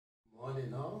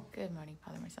Marcel. Good morning,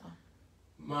 Father Marcel.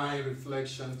 My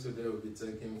reflection today will be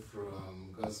taken from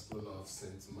Gospel of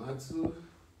St. Matthew,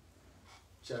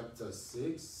 chapter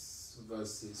 6,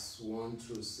 verses 1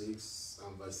 through 6,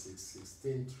 and verses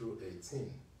 16 through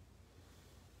 18.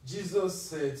 Jesus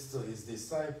said to his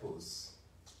disciples,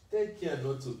 "Take care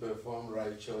not to perform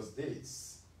righteous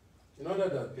deeds, in order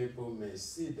that people may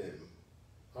see them.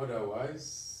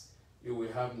 Otherwise, you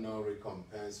will have no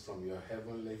recompense from your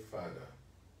heavenly Father.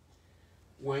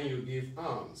 When you give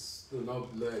alms, do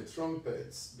not blow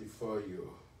trumpets before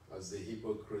you, as the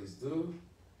hypocrites do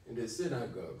in the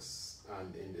synagogues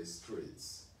and in the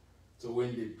streets, to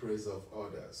win the praise of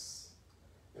others.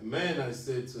 Amen, I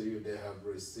say to you, they have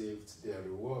received their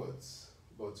rewards.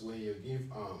 But when you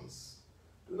give alms,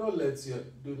 do not let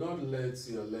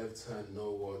your left hand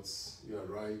know what your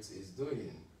right is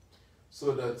doing,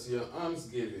 so that your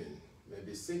almsgiving may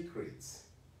be secret,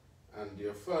 and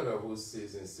your Father who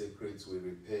sees in secret will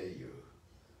repay you.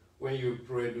 When you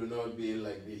pray, do not be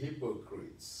like the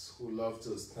hypocrites who love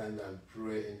to stand and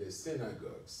pray in the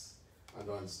synagogues and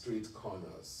on street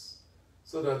corners,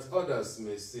 so that others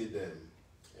may see them.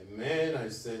 Amen, I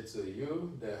say to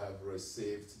you, they have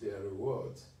received their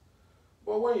reward.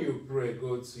 But when you pray,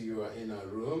 go to your inner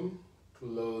room,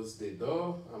 close the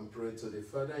door, and pray to the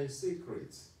Father in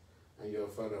secret, and your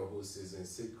Father who sees in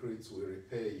secret will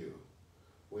repay you.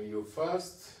 When you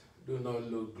fast, do not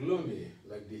look gloomy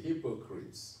like the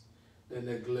hypocrites. They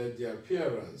neglect their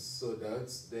appearance so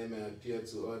that they may appear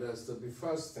to others to be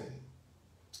fasting.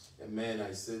 Amen,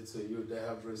 I say to you, they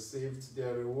have received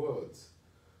their reward.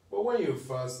 But when you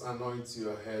fast, anoint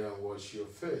your head and wash your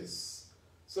face,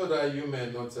 so that you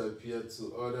may not appear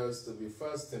to others to be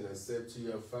fasting, except to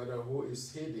your Father who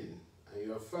is hidden, and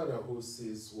your Father who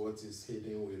sees what is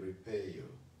hidden will repay you."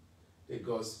 The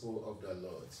Gospel of the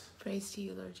Lord. Praise to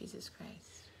you, Lord Jesus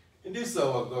Christ. In this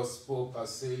our Gospel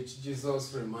passage,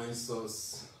 Jesus reminds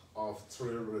us of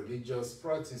three religious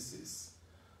practices,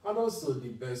 and also the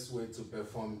best way to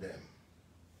perform them: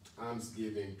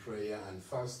 almsgiving, prayer, and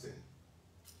fasting.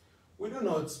 We do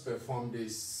not perform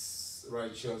these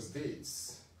righteous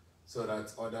deeds so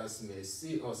that others may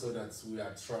see us, so that we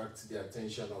attract the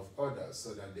attention of others,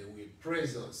 so that they will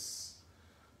praise us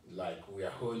like we are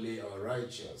holy or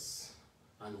righteous.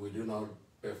 And we do not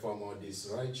perform all these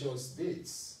righteous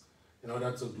deeds in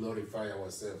order to glorify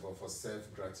ourselves or for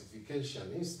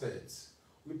self-gratification. Instead,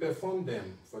 we perform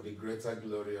them for the greater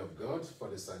glory of God, for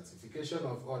the sanctification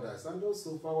of others, and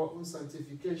also for our own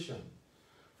sanctification.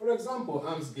 For example,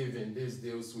 almsgiving, this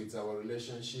deals with our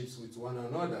relationships with one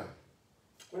another.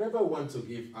 Whenever we want to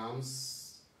give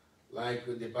alms, like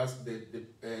the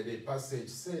passage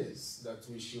says, that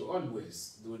we should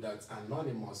always do that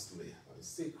anonymously, in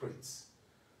secret.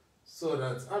 So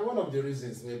that, and one of the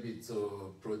reasons may be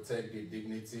to protect the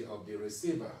dignity of the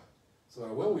receiver. So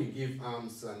when we give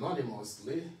alms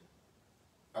anonymously,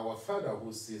 our Father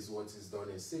who sees what is done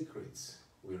in secret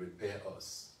will repay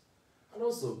us. And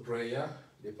also prayer,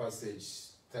 the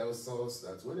passage tells us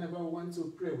that whenever we want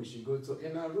to pray, we should go to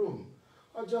inner room,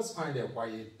 or just find a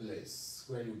quiet place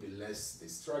where you'll be less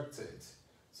distracted,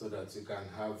 so that you can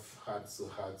have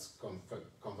heart-to-heart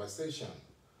conversation,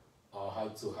 or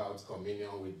heart-to-heart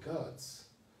communion with God.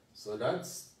 So that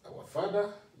our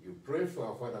Father, you pray for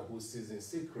our Father who sees in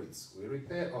secrets, will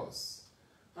repay us.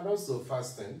 And also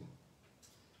fasting,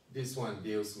 this one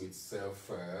deals with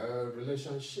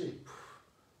self-relationship.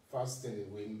 Fasting,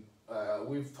 we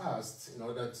fast in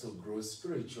order to grow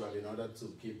spiritually, in order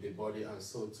to keep the body and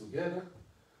soul together.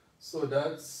 So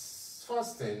that's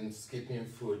fasting, skipping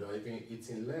food or even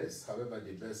eating less. However,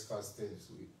 the best fasting is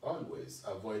we always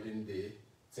avoiding the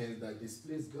things that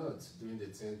displease God, doing the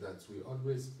things that we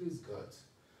always please God.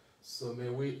 So may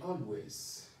we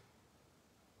always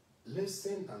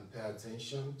listen and pay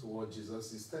attention to what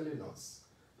Jesus is telling us,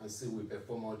 and see we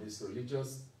perform all these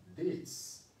religious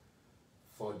deeds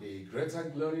for the greater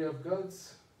glory of God,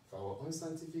 for our own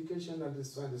sanctification, and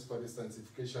this one is for the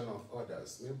sanctification of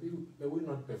others. May we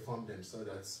not perform them so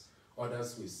that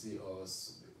others will see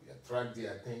us, we attract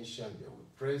their attention, they will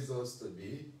praise us to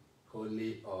be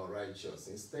holy or righteous.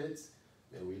 Instead,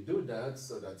 may we do that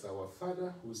so that our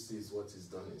Father who sees what is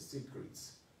done in secret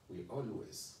will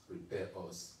always repay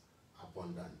us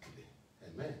abundantly.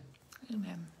 Amen.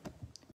 Amen.